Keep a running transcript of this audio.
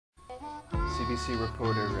CBC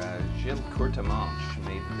reporter Gilles Courtemanche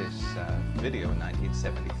made this video in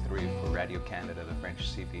 1973 for Radio Canada, the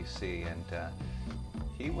French CBC, and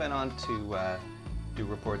he went on to do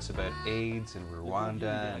reports about AIDS in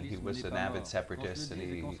Rwanda, and he was an avid separatist, and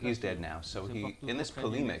he's dead now. So in this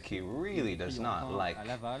polemic, he really does not like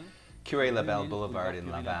Labelle Boulevard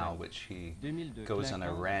in Laval, which he goes on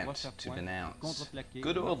a rant to denounce.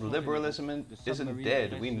 Good old liberalism isn't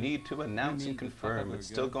dead. We need to announce and confirm. It's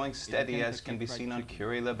still going steady, as can be seen on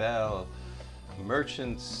Labelle.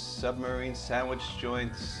 Merchants, submarine sandwich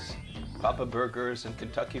joints, Papa Burgers, and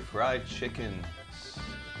Kentucky Fried Chicken.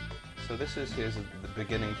 So this is the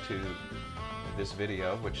beginning to this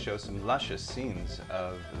video, which shows some luscious scenes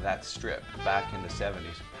of that strip back in the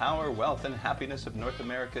 70s. Power, wealth, and happiness of North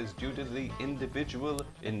America is due to the individual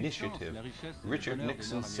initiative. Richard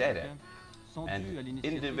Nixon said it. And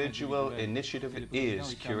individual initiative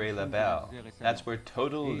is Labelle. That's where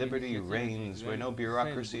total liberty reigns, where no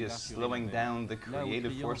bureaucracy is slowing down the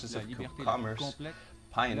creative forces of commerce,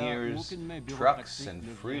 pioneers, trucks, and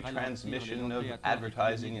free transmission of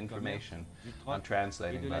advertising information. I'm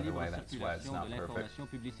translating, by the way, that's why it's not perfect.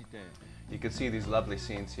 You can see these lovely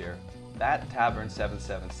scenes here. That Tavern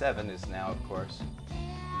 777 is now, of course,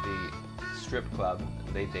 the strip club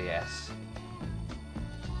Les DS.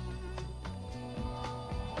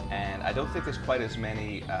 And I don't think there's quite as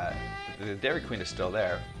many, the Dairy Queen is still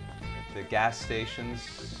there. The gas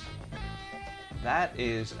stations, that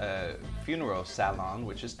is a funeral salon,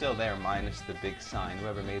 which is still there minus the big sign.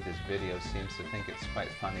 Whoever made this video seems to think it's quite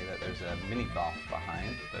funny that there's a mini golf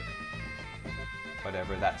behind, but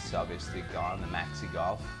whatever, that's obviously gone, the maxi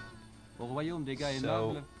golf.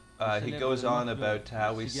 So he goes on about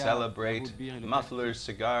how we celebrate mufflers,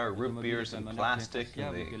 cigar, root beers, and plastic,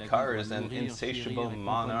 and the car is an insatiable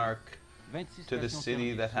monarch to the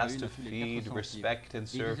city that has to feed, respect, and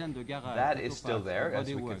serve. That is still there,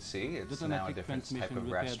 as we can see. It's now a different type of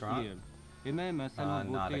restaurant,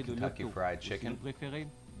 not a Kentucky Fried Chicken.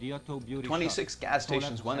 26 gas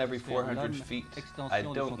stations, one every 400 feet. I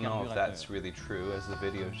don't know if that's really true, as the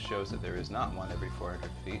video shows that there is not one every 400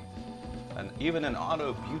 feet. And even an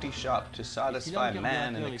auto beauty shop to satisfy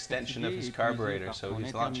man, an extension of his carburetor. So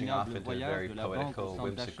he's launching off into very poetical,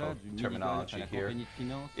 whimsical terminology here.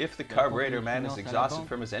 If the carburetor man is exhausted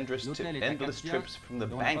from his endless trips from the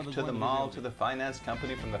bank to the mall to the finance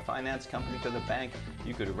company, from the finance company to the bank,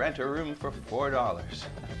 you could rent a room for $4.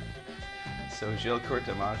 So Gilles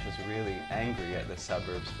Courtemanche is really angry at the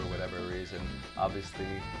suburbs for whatever reason, obviously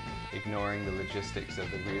ignoring the logistics of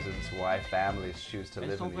the reasons why families choose to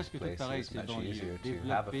live in these places. It's much easier to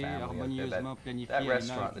have a family out there. That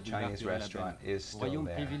restaurant, the Chinese restaurant, is still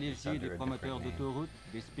there. It's under a different name.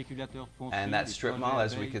 And that strip mall,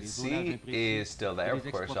 as we could see, is still there. Of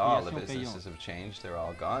course, all the businesses have changed. They're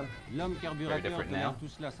all gone. Very different now.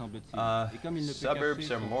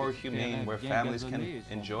 Suburbs are more humane, where families can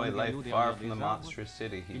enjoy life far from the monstrous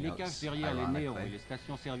city, he notes, ironically.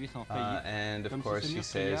 And of course, he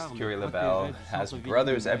says, Labelle has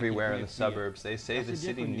brothers everywhere in the suburbs. They say the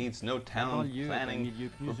city needs no town planning,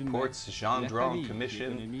 reports Gendron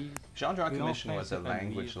Commission. Gendron Commission was a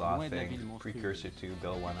language law thing, precursor to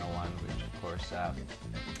Bill 101, which of course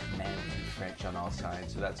mandated French on all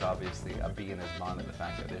sides. So that's obviously a bee in his bonnet, the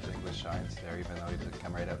fact that there's English signs there, even though he doesn't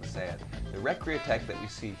come right out and say it. The Recreatech that we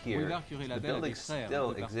see here, the building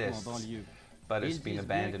still exists, but it's been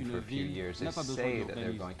abandoned for a few years. They say that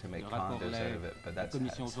they're going to make condos out of it, but that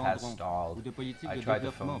has stalled. I tried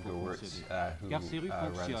to phone Gewurz, who runs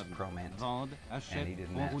ProMint, and he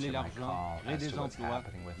didn't answer my call as to what's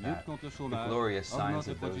happening with that. The glorious signs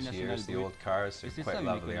of those years, the old cars, are quite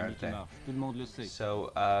lovely, aren't they?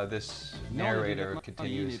 So this narrator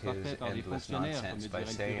continues his endless nonsense by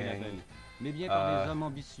saying,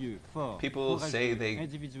 people say they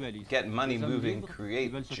get money moving,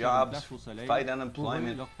 create jobs, fight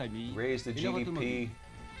unemployment, raise the GDP,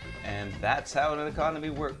 and that's how an economy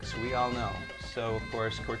works, we all know. So, of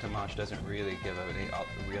course, Courtemanche doesn't really give any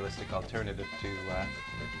realistic alternative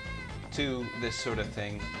to this sort of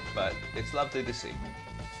thing, but it's lovely to see.